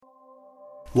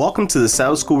Welcome to the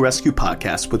Sabbath School Rescue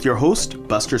podcast with your host,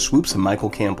 Buster Swoops and Michael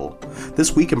Campbell.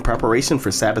 This week in preparation for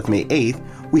Sabbath May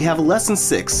 8th, we have Lesson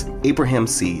 6,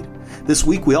 Abraham's Seed. This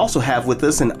week we also have with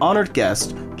us an honored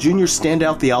guest, junior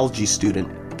standout theology student,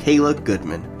 Kayla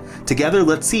Goodman. Together,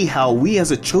 let's see how we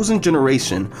as a chosen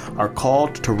generation are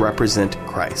called to represent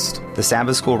Christ. The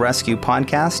Sabbath School Rescue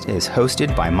podcast is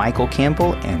hosted by Michael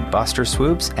Campbell and Buster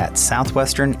Swoops at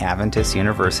Southwestern Adventist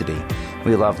University.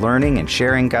 We love learning and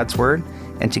sharing God's Word,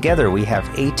 and together we have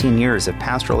 18 years of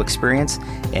pastoral experience,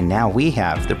 and now we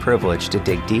have the privilege to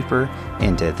dig deeper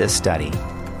into this study.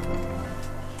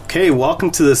 Okay, welcome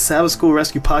to the Sabbath School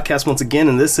Rescue podcast once again,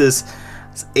 and this is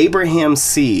Abraham's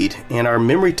Seed, and our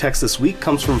memory text this week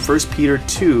comes from 1 Peter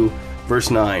 2, verse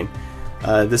 9.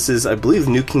 This is, I believe,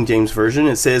 the New King James Version.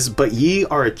 It says, "But ye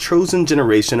are a chosen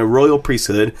generation, a royal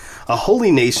priesthood, a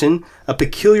holy nation, a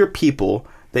peculiar people,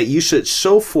 that you should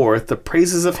show forth the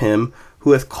praises of him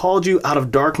who hath called you out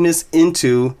of darkness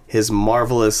into his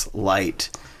marvelous light."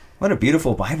 What a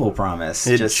beautiful Bible promise.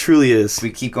 It truly is.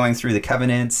 We keep going through the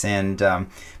covenants, and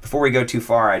before we go too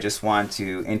far, I just want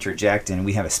to interject, and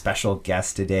we have a special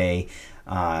guest today,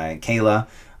 Kayla,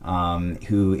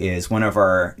 who is one of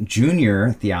our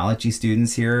junior theology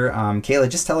students here. Kayla,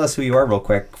 just tell us who you are real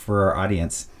quick for our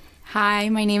audience. Hi,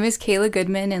 my name is Kayla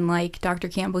Goodman, and like Dr.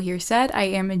 Campbell here said, I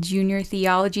am a junior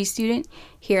theology student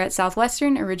here at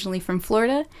Southwestern, originally from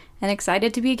Florida, and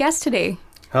excited to be a guest today.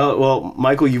 Oh, well,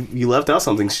 Michael, you left out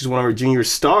something. She's one of our junior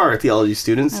star theology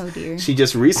students. Oh, dear. She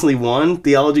just recently won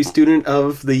Theology Student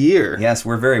of the Year. Yes,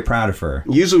 we're very proud of her.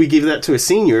 Usually we give that to a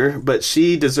senior, but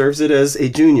she deserves it as a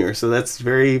junior, so that's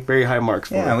very, very high marks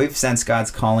for her. Yeah, we've sensed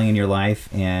God's calling in your life,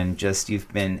 and just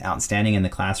you've been outstanding in the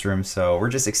classroom, so we're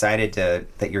just excited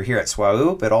that you're here at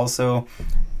SWAU, but also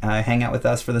hang out with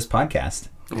us for this podcast.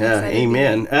 Yeah,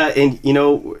 amen. And, you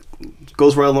know,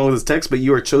 goes right along with this text, but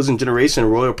you are a chosen generation, a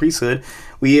royal priesthood.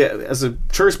 We, as a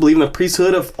church, believe in the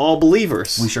priesthood of all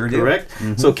believers. We sure do. Correct?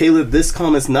 Mm-hmm. So, Kayla, this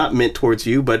comment is not meant towards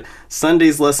you, but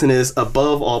Sunday's lesson is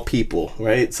above all people,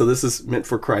 right? So this is meant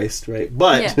for Christ, right?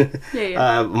 But,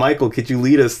 Michael, could you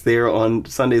lead us there on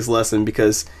Sunday's lesson?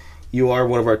 Because you are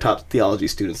one of our top theology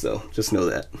students, though. Just know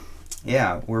that.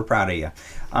 Yeah, we're proud of you.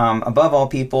 Above all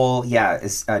people,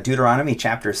 is Deuteronomy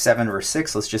chapter 7, verse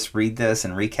 6. Let's just read this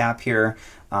and recap here.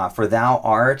 "For thou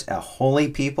art a holy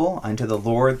people unto the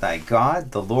Lord thy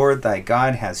God. The Lord thy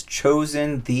God has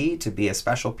chosen thee to be a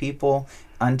special people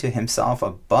unto himself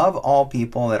above all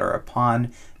people that are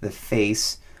upon the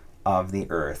face of the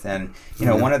earth." And, you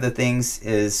know, one of the things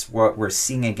is what we're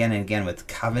seeing again and again with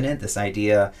covenant, this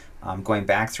idea going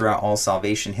back throughout all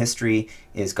salvation history,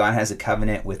 is God has a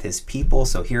covenant with his people.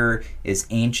 So here is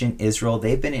ancient Israel.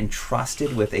 They've been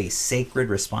entrusted with a sacred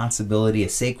responsibility, a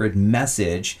sacred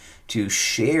message to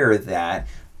share that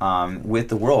with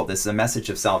the world. This is a message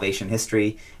of salvation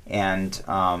history. And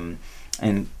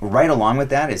right along with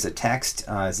that is a text,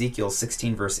 Ezekiel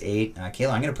 16, verse 8.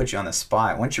 Kayla, I'm going to put you on the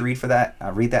spot. Why don't you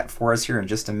read that for us here in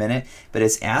just a minute? But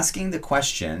it's asking the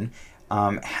question,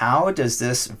 how does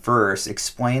this verse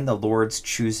explain the Lord's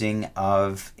choosing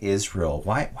of Israel?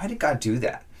 Why did God do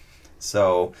that?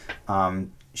 So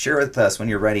share with us when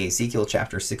you're ready, Ezekiel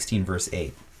chapter 16, verse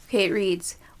 8. Okay, it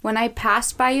reads, "When I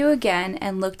passed by you again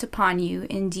and looked upon you,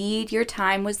 indeed your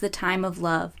time was the time of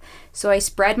love. So I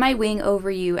spread my wing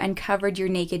over you and covered your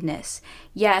nakedness.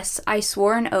 Yes, I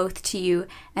swore an oath to you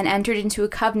and entered into a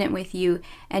covenant with you,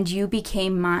 and you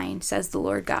became mine, says the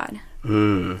Lord God."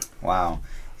 Wow.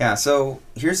 Yeah, so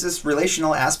here's this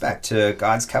relational aspect to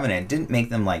God's covenant. It didn't make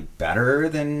them like better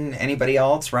than anybody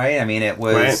else, right? I mean, it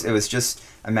was just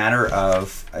a matter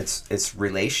of its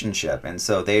relationship. And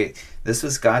so this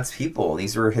was God's people.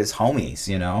 These were his homies,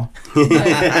 you know.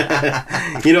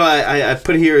 You know, I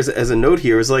put here as a note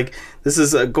here, is like, this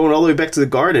is going all the way back to the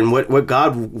garden, what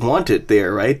God wanted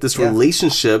there, right? This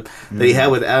relationship that he had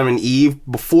with Adam and Eve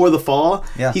before the fall.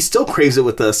 Yeah. He still craves it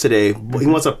with us today. He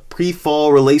wants a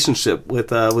pre-fall relationship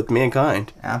with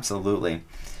mankind. Absolutely.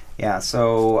 Yeah,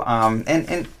 so,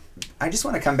 and I just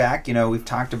want to come back, you know, we've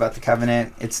talked about the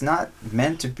covenant. It's not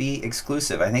meant to be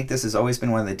exclusive. I think this has always been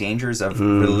one of the dangers of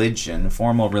religion,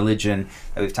 formal religion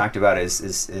that we've talked about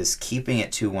is keeping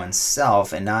it to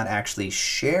oneself and not actually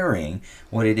sharing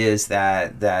what it is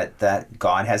that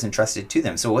God has entrusted to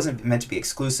them. So it wasn't meant to be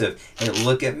exclusive. Hey,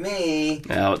 look at me.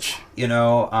 Ouch. You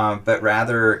know, but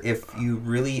rather, if you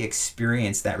really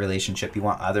experience that relationship, you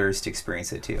want others to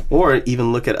experience it too. Or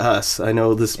even look at us. I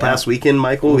know this past weekend,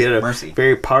 Michael, we had a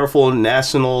very powerful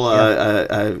national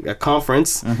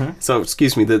conference. So,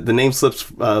 excuse me, the name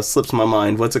slips my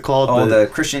mind. What's it called? Oh, the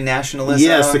Christian Nationalism.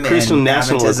 Yes, the Christian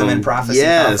Nationalism and Prophecy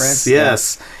Conference.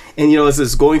 Yes. And as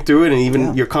it's going through it, and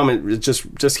even your comment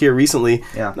just here recently,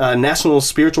 national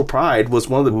spiritual pride was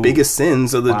one of the biggest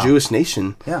sins of the Jewish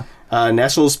nation. Yeah.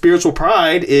 National spiritual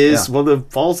pride is one of the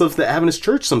faults of the Adventist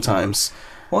church sometimes.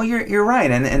 Well, you're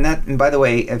right, and by the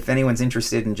way, if anyone's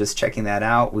interested in just checking that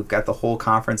out, we've got the whole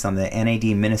conference on the NAD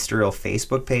Ministerial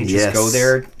Facebook page. Just go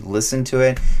there, listen to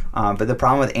it. But the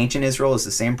problem with ancient Israel is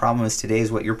the same problem as today,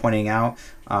 is what you're pointing out,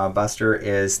 Buster,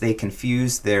 is they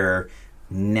confuse their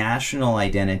national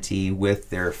identity with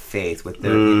their faith, with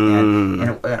their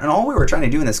and all we were trying to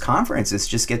do in this conference is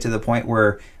just get to the point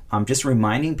where just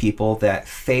reminding people that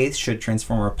faith should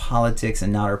transform our politics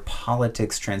and not our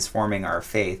politics transforming our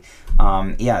faith.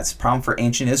 It's a problem for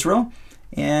ancient Israel,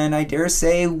 and I dare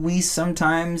say we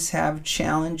sometimes have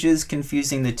challenges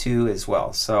confusing the two as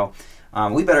well. So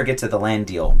we better get to the land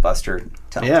deal, Buster.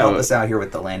 Help us out here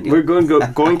with the land deal. We're going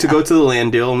to go to the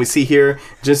land deal, and we see here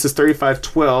Genesis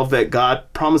 35:12 that God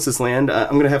promises land.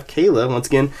 I'm going to have Kayla once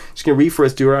again. She's going to read for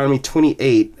us Deuteronomy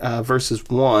 28 verses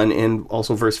 1 and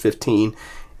also verse 15,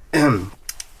 and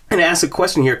ask a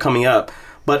question here coming up.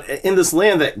 But in this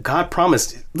land that God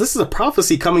promised, this is a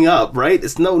prophecy coming up, right?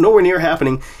 It's nowhere near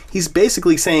happening. He's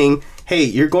basically saying, hey,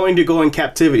 you're going to go in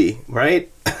captivity,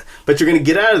 right? But you're going to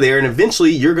get out of there, and eventually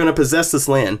you're going to possess this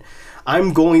land.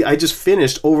 I just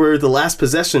finished over the last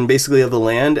possession, basically, of the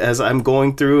land as I'm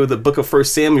going through the book of 1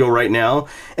 Samuel right now.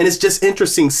 And it's just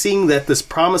interesting seeing that this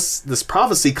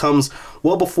prophecy comes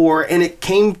well before, and it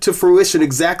came to fruition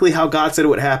exactly how God said it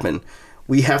would happen.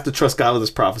 We have to trust God with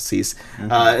his prophecies.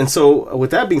 And so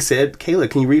with that being said, Kayla,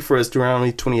 can you read for us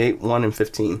Deuteronomy 28, 1 and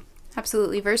 15?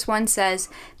 Absolutely. Verse 1 says,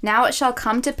 "Now it shall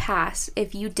come to pass,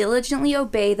 if you diligently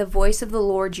obey the voice of the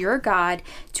Lord your God,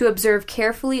 to observe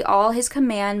carefully all his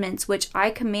commandments which I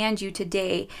command you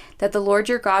today, that the Lord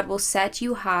your God will set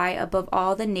you high above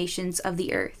all the nations of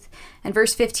the earth." And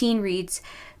verse 15 reads,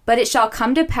 "But it shall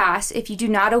come to pass, if you do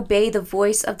not obey the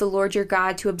voice of the Lord your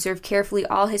God to observe carefully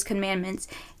all his commandments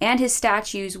and his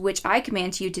statutes which I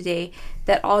command to you today,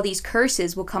 that all these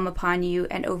curses will come upon you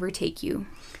and overtake you."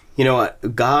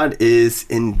 God is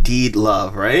indeed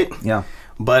love, right? Yeah.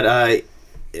 But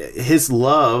his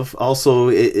love also,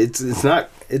 it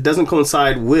doesn't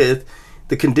coincide with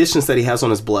the conditions that he has on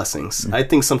his blessings. I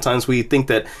think sometimes we think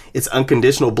that it's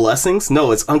unconditional blessings.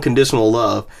 No, it's unconditional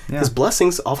love. His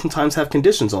blessings oftentimes have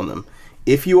conditions on them.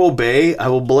 If you obey, I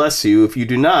will bless you. If you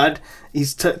do not, he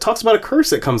talks about a curse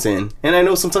that comes in. And I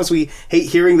know sometimes we hate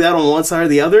hearing that on one side or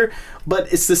the other,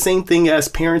 but it's the same thing as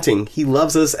parenting. He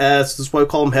loves us as, that's why we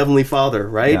call him Heavenly Father,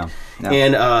 right? Yeah.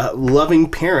 And a loving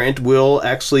parent will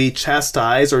actually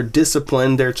chastise or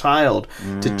discipline their child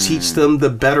to teach them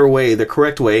the better way, the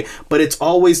correct way. But it's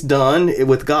always done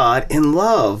with God in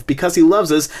love. Because he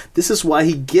loves us, this is why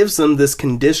he gives them this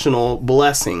conditional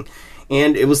blessing.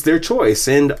 And it was their choice.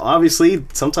 And obviously,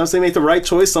 sometimes they make the right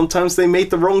choice. Sometimes they make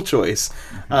the wrong choice.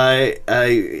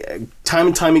 Time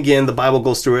and time again, the Bible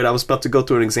goes through it. I was about to go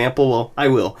through an example. Well, I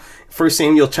will. 1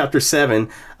 Samuel chapter 7,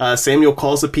 Samuel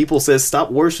calls the people, says, stop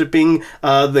worshiping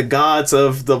the gods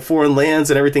of the foreign lands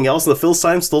and everything else. And the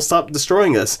Philistines, they'll stop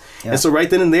destroying us. Yeah. And so right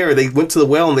then and there, they went to the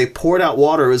well and they poured out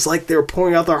water. It was like they were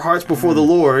pouring out their hearts before the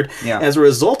Lord. Yeah. As a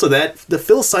result of that, the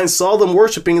Philistines saw them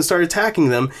worshiping and started attacking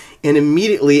them. And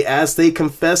immediately, as they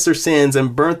confessed their sins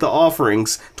and burnt the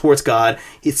offerings towards God,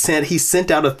 he sent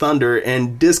out a thunder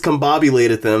and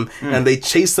discombobulated them. And they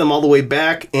chased them all the way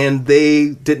back. And they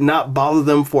did not bother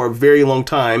them for a very long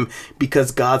time,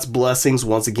 because God's blessings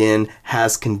once again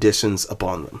has conditions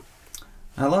upon them.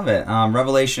 I love it.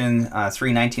 Revelation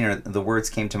 3:19, the words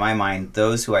came to my mind,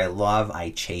 "Those who I love I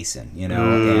chasten,"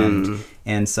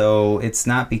 and so it's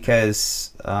not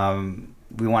because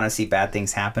we want to see bad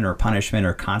things happen or punishment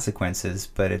or consequences,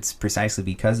 but it's precisely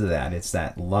because of that. It's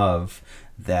that love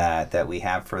that we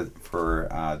have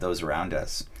for those around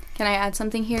us. Can I add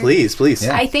something here? Please.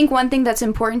 Yeah. I think one thing that's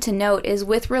important to note is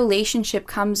with relationship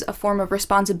comes a form of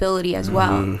responsibility as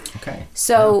well. Okay.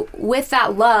 So with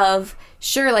that love,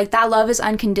 sure, like that love is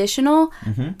unconditional,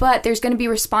 but there's going to be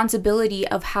responsibility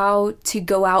of how to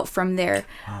go out from there.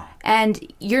 Wow.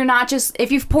 And you're not just,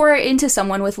 if you pour into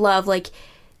someone with love, like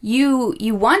you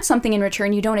want something in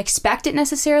return. You don't expect it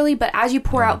necessarily, but as you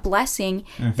pour out blessing,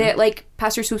 that, like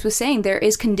Pastor Swoops was saying, there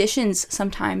is conditions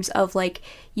sometimes of like,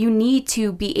 you need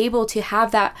to be able to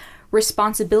have that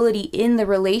responsibility in the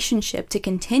relationship to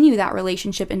continue that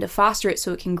relationship and to foster it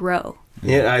so it can grow.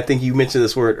 Yeah, I think you mentioned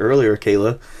this word earlier,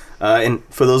 Kayla. And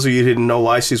for those of you who didn't know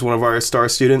why she's one of our star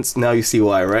students, now you see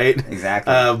why, right?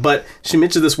 Exactly. But she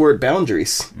mentioned this word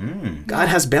boundaries. God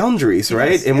has boundaries,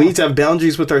 right? And we need to have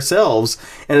boundaries with ourselves.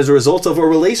 And as a result of our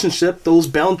relationship, those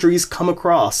boundaries come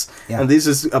across. And this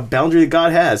is a boundary that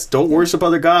God has. Don't worship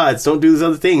other gods. Don't do these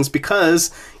other things because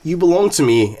you belong to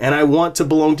me and I want to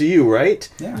belong to you, right?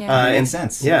 That makes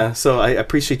sense. Yeah, so I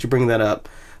appreciate you bringing that up.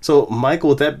 So, Michael,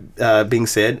 with that being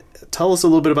said, tell us a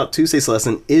little bit about Tuesday's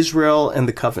lesson, Israel and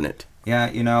the Covenant. Yeah,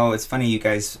 it's funny you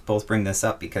guys both bring this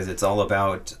up because it's all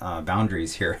about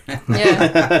boundaries here.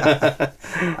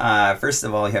 First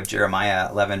of all, you have Jeremiah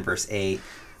 11, verse 8.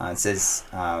 It says,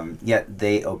 yet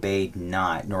they obeyed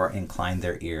not, nor inclined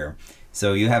their ear.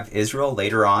 So you have Israel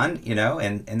later on,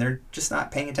 and they're just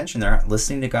not paying attention. They're not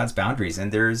listening to God's boundaries,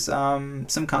 and there's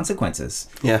some consequences.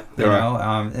 Yeah, there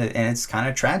are. And it's kind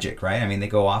of tragic, right? I mean, they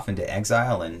go off into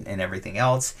exile and everything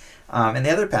else. And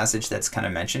the other passage that's kind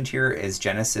of mentioned here is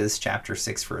Genesis chapter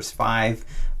 6, verse 5.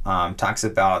 Talks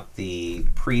about the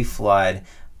pre-flood,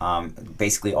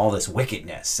 basically all this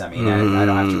wickedness. I mean, I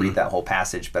don't have to read that whole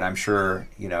passage, but I'm sure,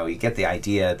 you get the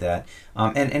idea that,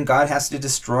 and God has to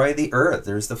destroy the earth.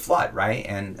 There's the flood, right?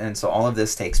 And so all of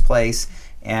this takes place.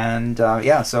 And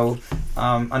so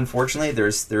unfortunately,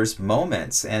 there's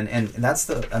moments, and that's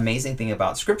the amazing thing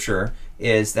about Scripture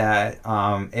is that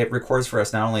it records for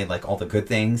us not only like all the good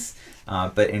things,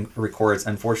 but it records,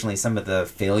 unfortunately, some of the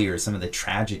failures, some of the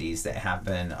tragedies that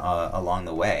happen along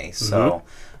the way. So,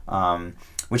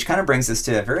 which kind of brings us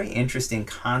to a very interesting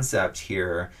concept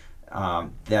here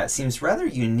that seems rather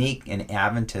unique in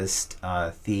Adventist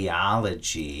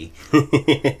theology.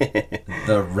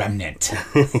 The remnant.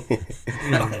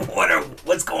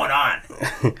 What's going on?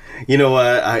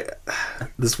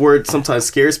 This word sometimes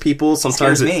scares people.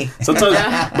 Sometimes scares me. But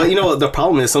the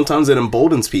problem is sometimes it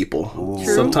emboldens people.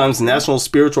 Sometimes national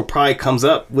spiritual pride comes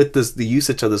up with the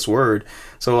usage of this word.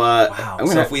 So wow.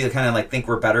 So if we kind of like think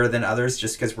we're better than others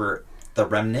just because we're the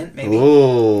remnant, maybe.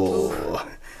 Oh.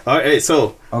 All right,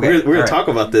 so we're going to talk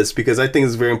about this because I think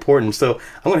it's very important. So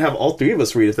I'm going to have all three of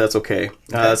us read if that's okay.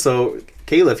 So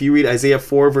Kayla, if you read Isaiah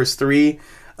 4, verse 3.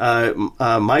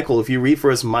 Michael, if you read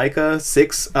for us Micah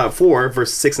 4,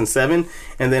 verse 6 and 7.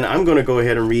 And then I'm going to go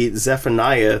ahead and read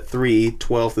Zephaniah 3,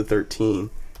 12 to 13.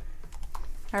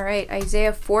 All right,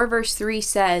 Isaiah 4 verse 3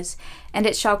 says, "And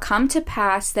it shall come to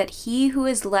pass that he who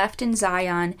is left in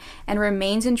Zion and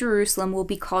remains in Jerusalem will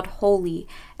be called holy,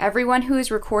 everyone who is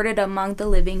recorded among the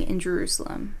living in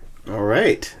Jerusalem." All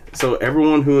right. So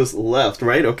everyone who is left,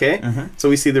 right? Okay. So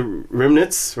we see the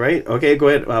remnants, right? Okay, go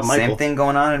ahead, Michael. Same thing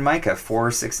going on in Micah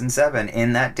 4, 6, and 7.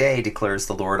 "In that day, declares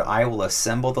the Lord, I will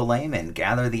assemble the lame and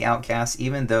gather the outcasts,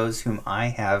 even those whom I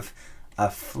have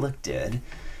afflicted.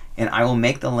 And I will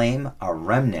make the lame a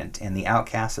remnant and the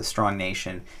outcasts a strong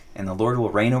nation. And the Lord will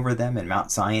reign over them in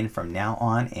Mount Zion from now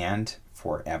on and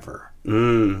forever."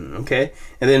 Okay.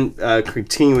 And then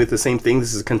continue with the same thing.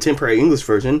 This is a contemporary English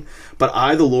version. "But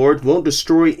I, the Lord, won't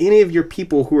destroy any of your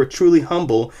people who are truly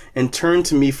humble and turn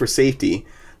to me for safety.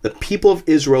 The people of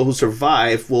Israel who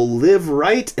survive will live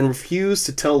right and refuse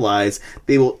to tell lies.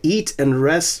 They will eat and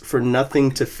rest for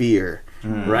nothing to fear."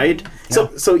 Right? Yeah.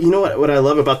 So you know what I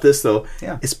love about this, though?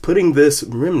 Yeah. Is putting this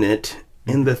remnant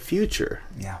in the future.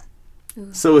 Yeah.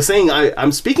 So it's saying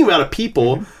I'm speaking about a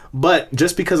people, but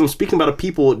just because I'm speaking about a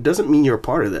people doesn't mean you're a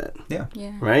part of that. Yeah.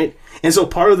 Right? And so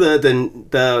part of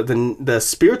the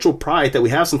spiritual pride that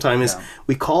we have sometimes is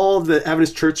we call the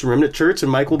Adventist Church a remnant church.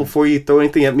 And Michael, before you throw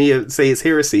anything at me, say it's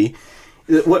heresy.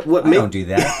 Don't do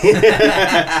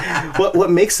that.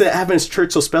 What makes the Adventist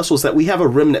Church so special is that we have a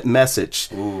remnant message,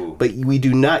 but we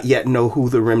do not yet know who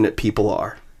the remnant people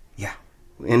are. Yeah.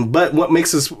 But what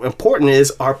makes us important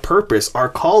is our purpose, our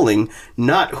calling,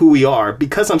 not who we are.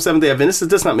 Because I'm Seventh-day Adventist, it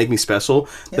does not make me special.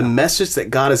 Yeah. The message that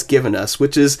God has given us,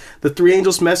 which is the three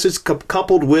angels' message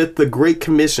coupled with the Great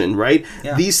Commission, right?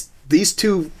 Yeah. These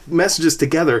two messages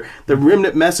together, the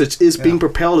remnant message is being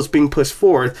propelled, is being pushed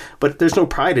forth, but there's no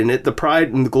pride in it. The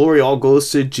pride and the glory all goes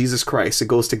to Jesus Christ. It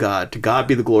goes to God. To God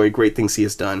be the glory, great things he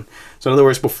has done. So in other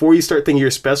words, before you start thinking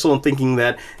you're special and thinking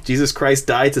that Jesus Christ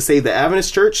died to save the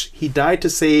Adventist Church, he died to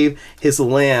save his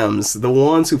lambs, the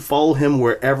ones who follow him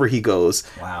wherever he goes.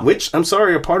 Wow. Which, I'm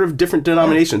sorry, are part of different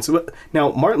denominations. Yeah.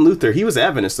 Now, Martin Luther, he was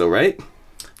Adventist though, right?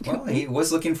 Well, he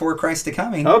was looking for Christ to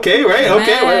coming. Okay, right.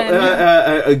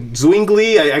 Okay.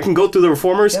 Zwingli, I can go through the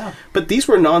reformers, but these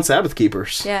were non-Sabbath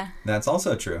keepers. Yeah. That's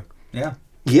also true. Yeah.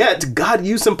 Yet, God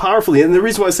used them powerfully. And the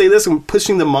reason why I say this, I'm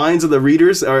pushing the minds of the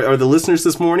readers or the listeners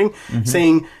this morning,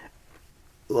 saying,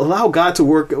 allow God to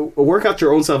work out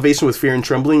your own salvation with fear and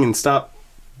trembling and stop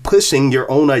pushing your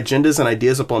own agendas and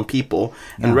ideas upon people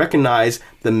and recognize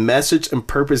the message and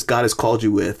purpose God has called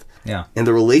you with. Yeah. and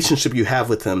the relationship you have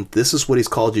with him, this is what he's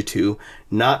called you to,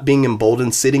 not being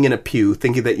emboldened, sitting in a pew,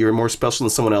 thinking that you're more special than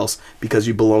someone else because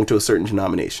you belong to a certain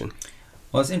denomination.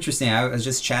 Well, it's interesting. I was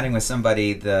just chatting with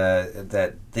somebody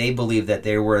that they believe that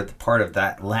they were part of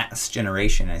that last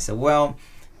generation. I said, well,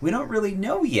 we don't really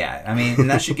know yet. I mean, and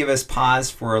that should give us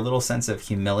pause for a little sense of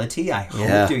humility. I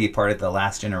hope to be part of the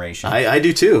last generation. I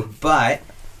do too. But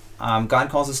God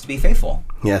calls us to be faithful.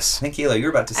 Yes. I think, Kayla, you're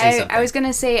about to say something. I was going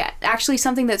to say, actually,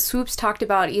 something that Swoops talked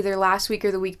about either last week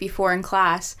or the week before in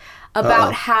class,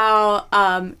 about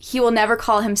how he will never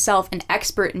call himself an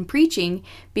expert in preaching,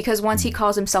 because once he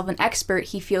calls himself an expert,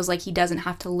 he feels like he doesn't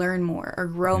have to learn more or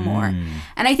grow more.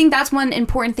 And I think that's one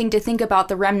important thing to think about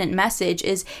the remnant message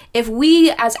is, if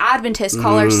we as Adventists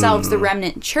call ourselves the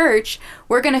remnant church,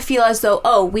 we're going to feel as though,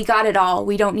 oh, we got it all.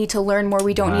 We don't need to learn more.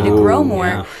 We don't need to grow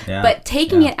more. But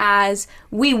taking it as,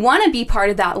 we want to be part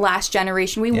of that last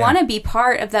generation. We want to be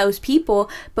part of those people,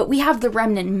 but we have the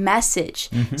remnant message.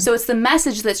 So it's the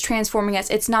message that's transforming us.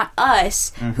 It's not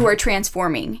us who are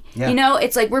transforming. You know,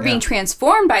 it's like we're being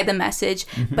transformed by the message,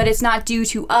 but it's not due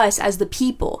to us as the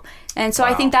people. And so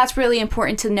I think that's really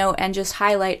important to note and just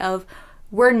highlight of,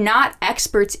 we're not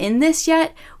experts in this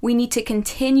yet. We need to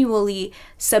continually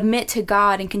submit to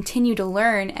God and continue to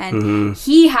learn. And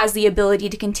he has the ability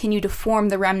to continue to form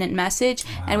the remnant message.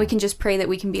 And we can just pray that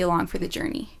we can be along for the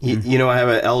journey. You know, I have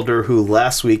an elder who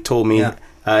last week told me,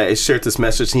 I shared this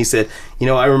message, and he said, you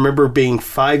know, I remember being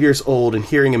 5 years old and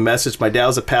hearing a message. My dad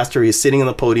was a pastor. He was sitting on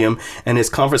the podium, and his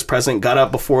conference president got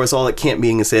up before us all at camp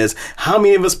meeting and says, how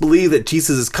many of us believe that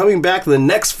Jesus is coming back in the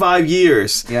next 5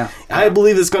 years? I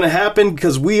believe it's going to happen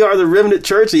because we are the remnant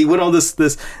church. And he went on this,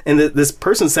 and this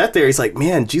person sat there. He's like,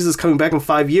 man, Jesus is coming back in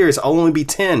 5 years. I'll only be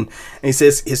 10. And he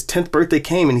says his 10th birthday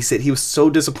came, and he said he was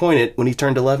so disappointed when he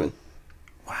turned 11.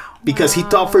 Because he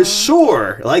thought for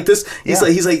sure, like this, he's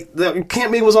like, the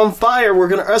camp meeting was on fire. We're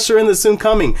going to usher in the soon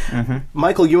coming.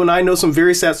 Michael, you and I know some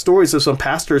very sad stories of some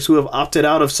pastors who have opted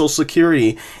out of Social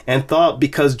Security and thought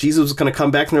because Jesus was going to come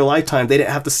back in their lifetime, they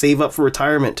didn't have to save up for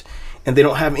retirement. And they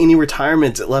don't have any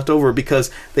retirement left over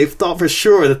because they thought for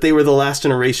sure that they were the last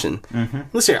generation.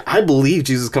 Listen, I believe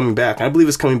Jesus is coming back. I believe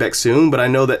it's coming back soon, but I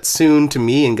know that soon to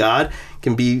me and God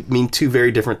can mean two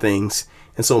very different things.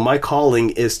 And so my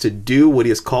calling is to do what he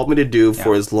has called me to do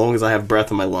for as long as I have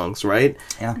breath in my lungs, right?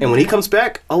 And when he comes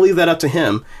back, I'll leave that up to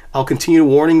him. I'll continue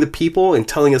warning the people and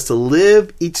telling us to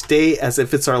live each day as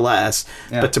if it's our last.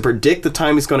 But to predict the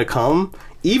time he's going to come,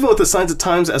 even with the signs of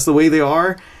times as the way they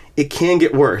are, it can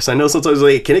get worse. I know sometimes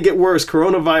like, can it get worse?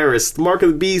 Coronavirus, the mark of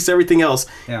the beast, everything else.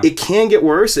 It can get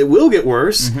worse. It will get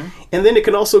worse. And then it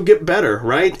can also get better,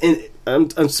 right? And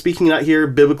I'm speaking not here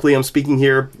biblically. I'm speaking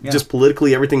here just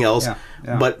politically, everything else.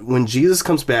 But when Jesus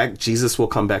comes back, Jesus will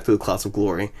come back to the clouds of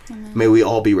glory. May we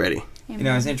all be ready. You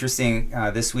know, it's interesting.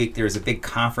 This week there's a big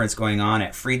conference going on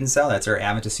at Friedensau. That's our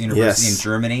Adventist University in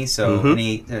Germany. So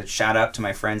any shout out to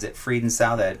my friends at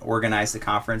Friedensau that organized the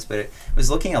conference. But it was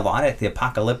looking a lot at the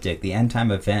apocalyptic, the end time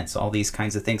events, all these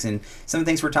kinds of things. And some of the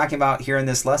things we're talking about here in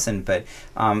this lesson. But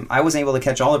I wasn't able to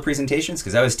catch all the presentations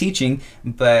because I was teaching,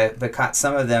 but caught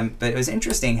some of them. But it was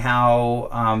interesting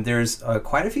how there's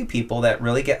quite a few people that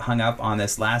really get hung up on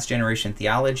this last generation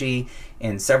theology,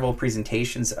 and several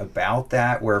presentations about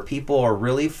that, where people are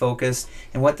really focused,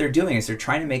 and what they're doing is they're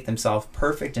trying to make themselves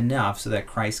perfect enough so that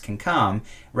Christ can come,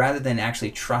 rather than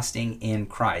actually trusting in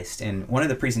Christ. And one of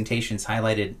the presentations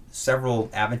highlighted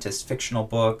several Adventist fictional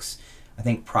books. I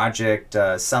think Project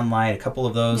Sunlight, a couple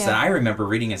of those that I remember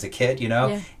reading as a kid, you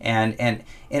know, and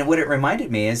what it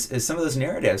reminded me is some of those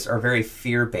narratives are very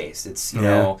fear-based. It's, you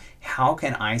know, how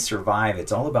can I survive?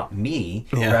 It's all about me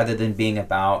rather than being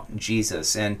about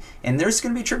Jesus. And there's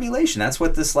going to be tribulation. That's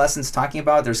what this lesson's talking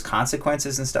about. There's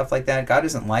consequences and stuff like that. God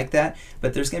isn't like that,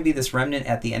 but there's going to be this remnant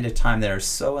at the end of time that are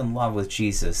so in love with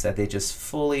Jesus that they just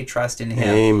fully trust in him.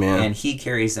 Amen. And he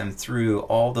carries them through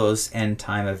all those end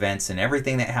time events and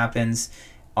everything that happens.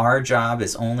 Our job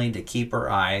is only to keep our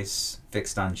eyes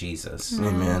fixed on Jesus.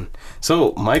 Amen.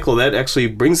 So, Michael, that actually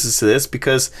brings us to this,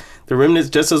 because the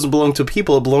remnant just doesn't belong to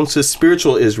people. It belongs to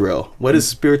spiritual Israel. What is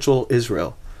spiritual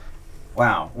Israel?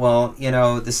 Wow. Well, you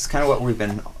know, this is kind of what we've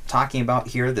been talking about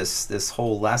here, this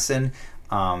whole lesson,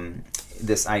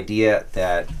 this idea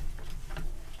that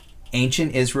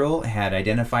ancient Israel had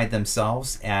identified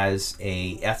themselves as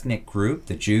a ethnic group,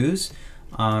 the Jews,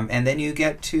 and then you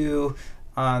get to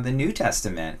the New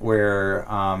Testament, where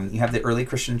you have the early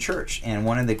Christian church, and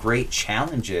one of the great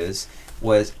challenges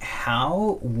was,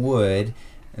 how would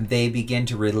they begin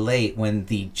to relate when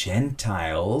the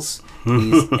Gentiles,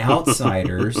 these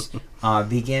outsiders,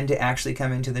 begin to actually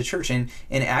come into the church. And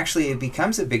actually it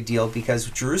becomes a big deal because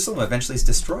Jerusalem eventually is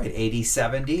destroyed, AD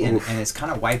 70, and it's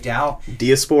kind of wiped out.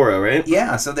 Diaspora, right?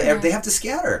 Yeah, so they have to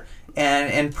scatter.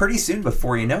 And pretty soon,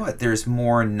 before you know it, there's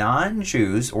more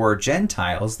non-Jews or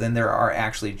Gentiles than there are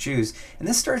actually Jews. And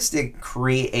this starts to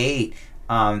create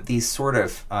these sort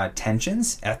of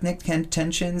tensions, ethnic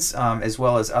tensions, as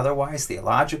well as otherwise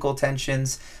theological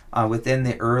tensions within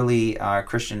the early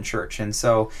Christian church. And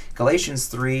so Galatians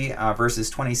 3, verses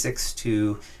 26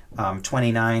 to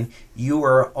 29, you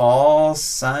are all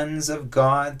sons of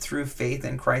God through faith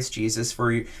in Christ Jesus,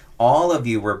 for all of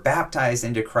you were baptized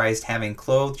into Christ, having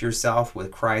clothed yourself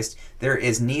with Christ. There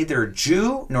is neither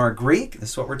Jew nor Greek.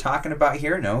 This is what we're talking about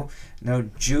here. No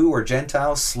Jew or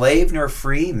Gentile, slave nor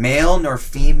free, male nor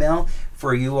female,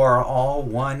 for you are all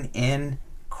one in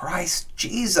Christ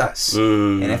Jesus.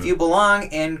 And if you belong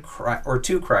in Christ, or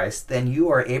to Christ, then you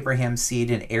are Abraham's seed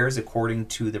and heirs according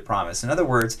to the promise. In other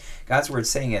words, God's word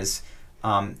saying is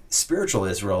spiritual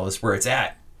Israel is where it's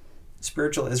at.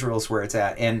 Spiritual Israel is where it's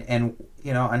at. And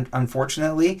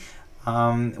unfortunately,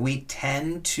 we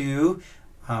tend to,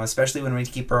 especially when we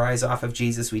keep our eyes off of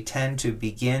Jesus, we tend to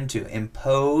begin to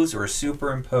impose or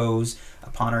superimpose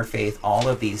upon our faith all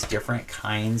of these different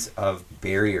kinds of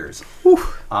barriers.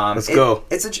 Let's go.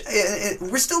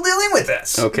 We're still dealing with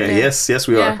this. Okay. Yeah. Yes,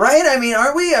 we are. Right? I mean,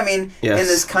 are we? I mean, yes. In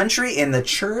this country, in the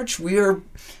church, we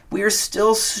are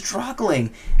still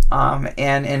struggling.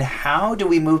 And how do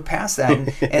we move past that?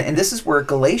 And this is where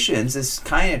Galatians is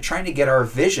kind of trying to get our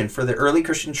vision for the early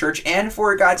Christian church and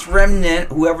for God's remnant,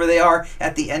 whoever they are,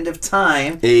 at the end of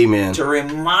time. Amen. To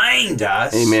remind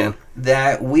us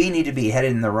that we need to be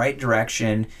headed in the right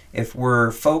direction. If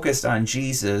we're focused on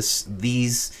Jesus,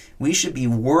 we should be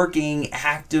working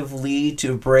actively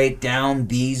to break down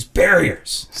these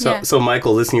barriers. So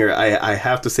Michael, listen here. I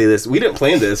have to say this. We didn't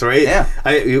plan this, right? Yeah.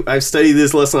 I've studied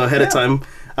this lesson ahead of time.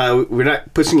 We're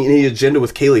not pushing any agenda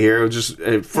with Kayla here. We're just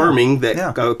affirming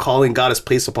that calling God has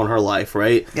placed upon her life,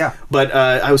 right? Yeah. But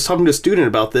I was talking to a student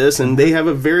about this, and they have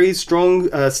a very strong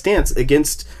stance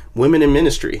against women in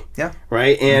ministry. Yeah.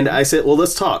 Right? And I said, well,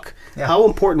 let's talk. Yeah. How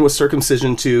important was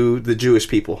circumcision to the Jewish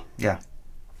people? Yeah.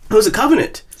 It was a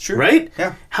covenant, True. right?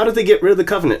 Yeah. How did they get rid of the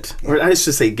covenant? Yeah. Or I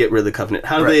should say get rid of the covenant.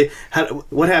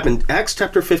 What happened? Acts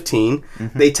chapter 15,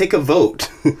 they take a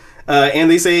vote. And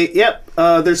they say,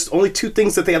 there's only two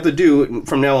things that they have to do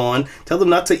from now on. Tell them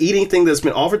not to eat anything that's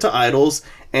been offered to idols.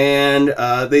 And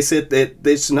they said that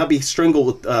they should not be strangled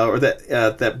with, or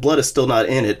that blood is still not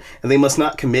in it. And they must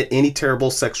not commit any terrible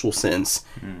sexual sins.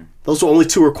 Those are only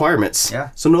two requirements.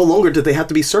 Yeah. So no longer did they have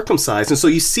to be circumcised. And so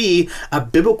you see a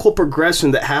biblical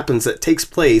progression that happens, that takes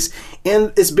place.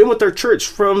 And it's been with their church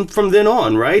from then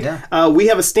on, right? Yeah. We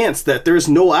have a stance that there is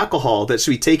no alcohol that should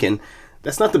be taken.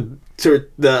 That's not the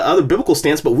other biblical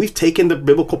stance, but we've taken the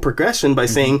biblical progression by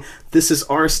saying this is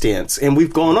our stance. And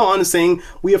we've gone on and saying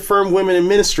we affirm women in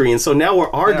ministry. And so now we're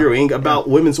arguing about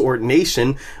women's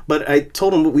ordination. But I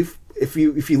told them if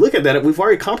you look at that, we've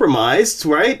already compromised,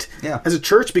 right? Yeah. As a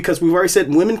church, because we've already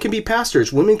said women can be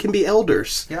pastors, women can be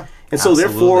elders. Yeah. And so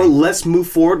therefore, let's move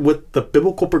forward with the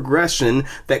biblical progression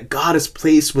that God has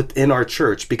placed within our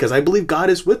church, because I believe God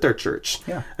is with our church.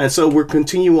 Yeah. And so we're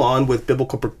continue on with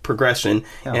biblical progression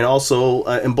and also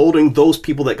emboldening those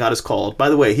people that God has called. By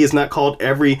the way, he has not called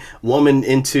every woman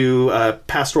into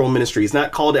pastoral ministry. He's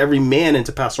not called every man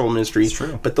into pastoral ministry. That's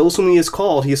true. But those whom he has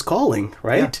called, he is calling,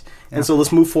 right? Yeah. And so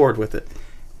let's move forward with it.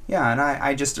 Yeah, and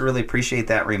I just really appreciate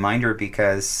that reminder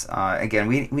because, again,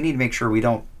 we need to make sure we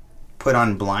don't put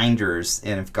on blinders,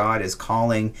 and if God is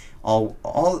calling, all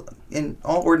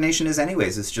ordination is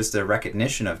anyways, it's just a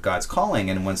recognition of God's calling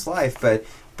in one's life, but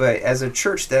as a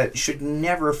church, that should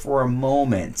never for a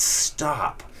moment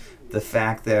stop the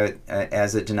fact that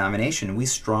as a denomination we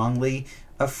strongly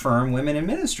affirm women in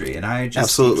ministry. And I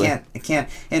just can't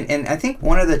and I think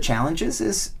one of the challenges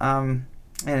is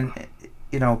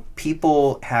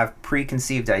people have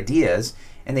preconceived ideas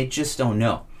and they just don't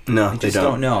know. No, they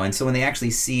don't know. And so when they actually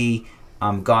see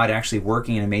God actually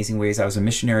working in amazing ways, I was a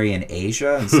missionary in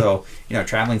Asia, and so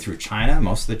traveling through China,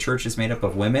 most of the church is made up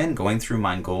of women. Going through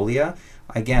Mongolia,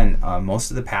 again, most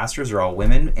of the pastors are all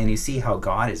women, and you see how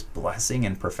God is blessing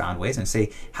in profound ways. And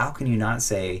say, how can you not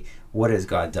say, what has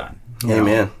God done?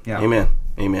 Amen. Yeah. Amen.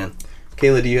 Amen.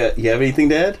 Kayla, do you have anything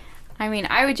to add? I mean,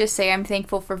 I would just say I'm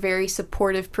thankful for very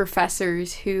supportive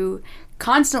professors who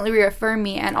constantly reaffirm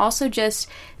me, and also just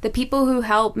the people who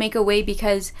help make a way,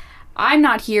 because I'm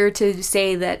not here to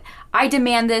say that I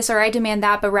demand this or I demand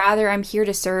that, but rather I'm here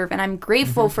to serve, and I'm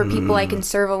grateful for people I can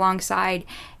serve alongside,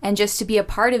 and just to be a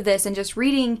part of this. And just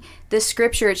reading this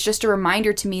scripture, it's just a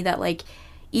reminder to me that, like,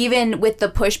 even with the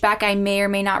pushback I may or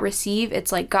may not receive,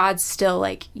 it's like God's still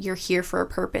like, you're here for a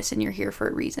purpose and you're here for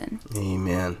a reason.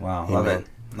 Amen. Wow, Amen.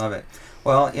 love it.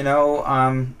 Well,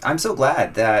 I'm so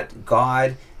glad that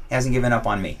God hasn't given up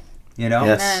on me.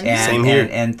 Yes. And, Same here.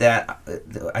 And that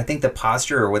I think the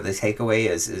posture, or what the takeaway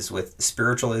is with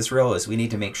spiritual Israel, is we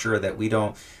need to make sure that we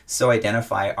don't so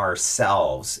identify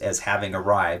ourselves as having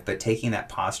arrived, but taking that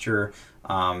posture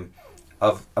of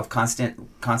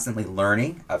constantly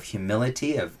learning, of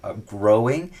humility, of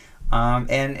growing.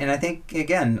 And I think,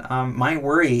 again, my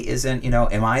worry isn't,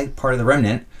 am I part of the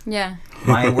remnant? Yeah.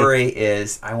 My worry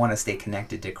is I want to stay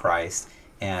connected to Christ.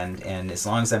 And as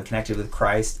long as I'm connected with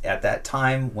Christ at that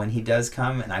time, when he does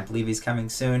come, and I believe he's coming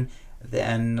soon,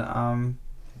 then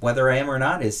whether I am or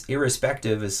not is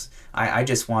irrespective. I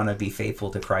just want to be faithful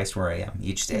to Christ where I am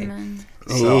each day. Amen.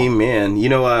 Amen.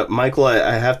 Michael,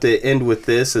 I have to end with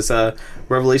this. It's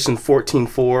Revelation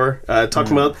 14:4,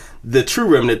 talking about the true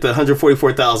remnant, the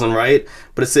 144,000, right?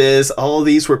 But it says all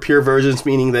these were pure virgins,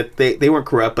 meaning that they weren't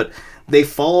corrupt, but they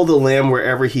follow the Lamb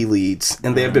wherever he leads,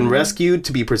 and they have been rescued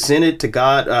to be presented to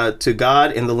God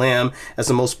and the Lamb as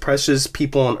the most precious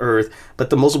people on earth. But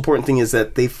the most important thing is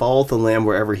that they follow the Lamb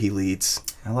wherever he leads.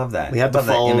 I love that. We have to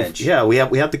follow. That image. Yeah, we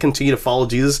have to continue to follow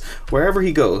Jesus wherever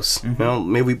he goes.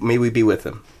 May we be with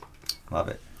him. Love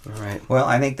it. All right. Well,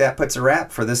 I think that puts a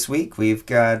wrap for this week. We've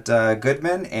got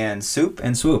Goodman and Soup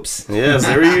and Swoops. Yes,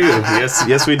 there we go.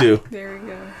 Yes, we do. There we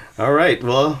go. All right.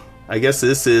 Well, I guess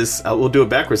this is, we'll do it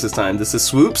backwards this time. This is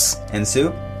Swoops And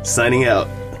Soup signing out.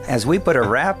 As we put a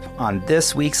wrap on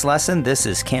this week's lesson, this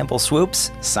is Campbell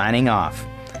Swoops signing off.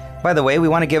 By the way, we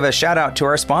want to give a shout out to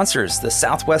our sponsors, the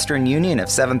Southwestern Union of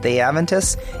Seventh-day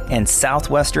Adventists and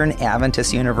Southwestern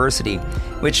Adventist University,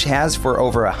 which has for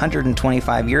over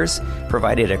 125 years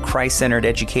provided a Christ-centered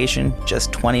education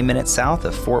just 20 minutes south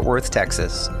of Fort Worth,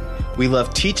 Texas. We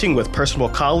love teaching with personable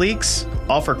colleagues,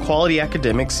 offer quality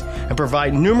academics, and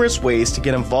provide numerous ways to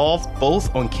get involved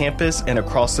both on campus and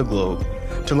across the globe.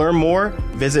 To learn more,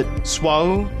 visit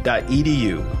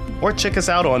swau.edu or check us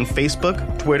out on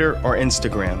Facebook, Twitter, or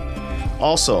Instagram.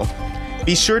 Also,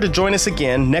 be sure to join us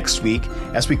again next week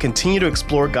as we continue to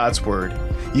explore God's Word.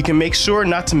 You can make sure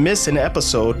not to miss an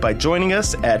episode by joining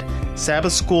us at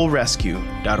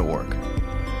sabbathschoolrescue.org.